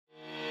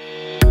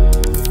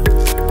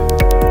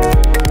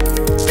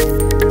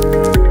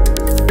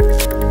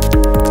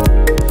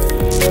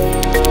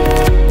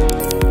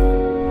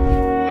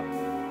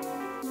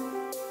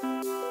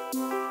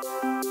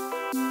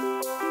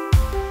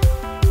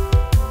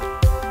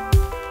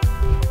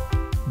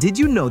Did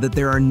you know that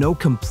there are no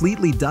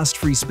completely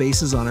dust-free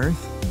spaces on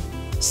Earth?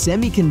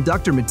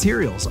 Semiconductor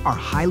materials are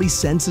highly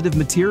sensitive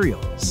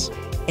materials.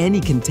 Any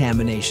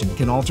contamination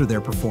can alter their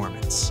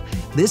performance.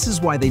 This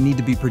is why they need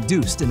to be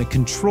produced in a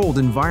controlled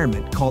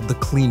environment called the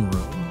clean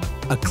room.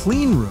 A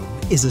clean room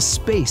is a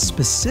space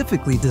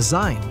specifically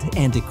designed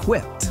and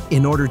equipped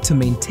in order to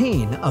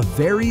maintain a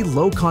very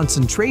low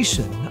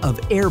concentration of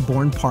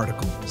airborne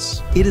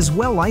particles. It is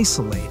well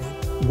isolated,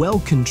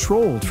 well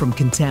controlled from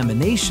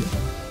contamination,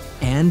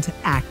 and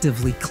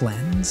actively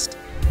cleansed.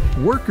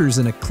 Workers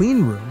in a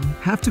clean room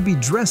have to be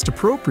dressed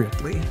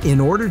appropriately in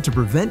order to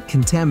prevent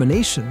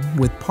contamination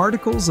with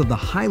particles of the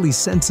highly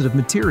sensitive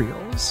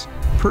materials.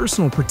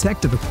 Personal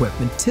protective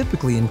equipment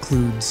typically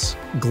includes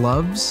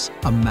gloves,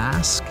 a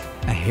mask,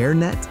 a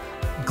hairnet,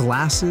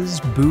 glasses,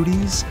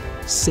 booties,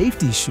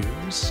 safety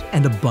shoes,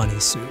 and a bunny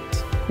suit,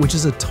 which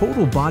is a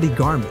total body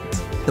garment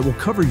that will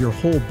cover your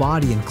whole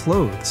body and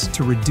clothes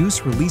to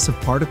reduce release of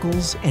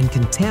particles and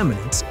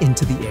contaminants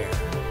into the air.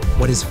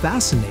 What is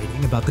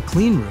fascinating about the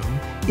clean room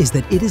is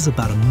that it is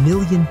about 1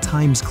 million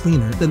times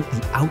cleaner than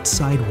the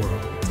outside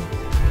world.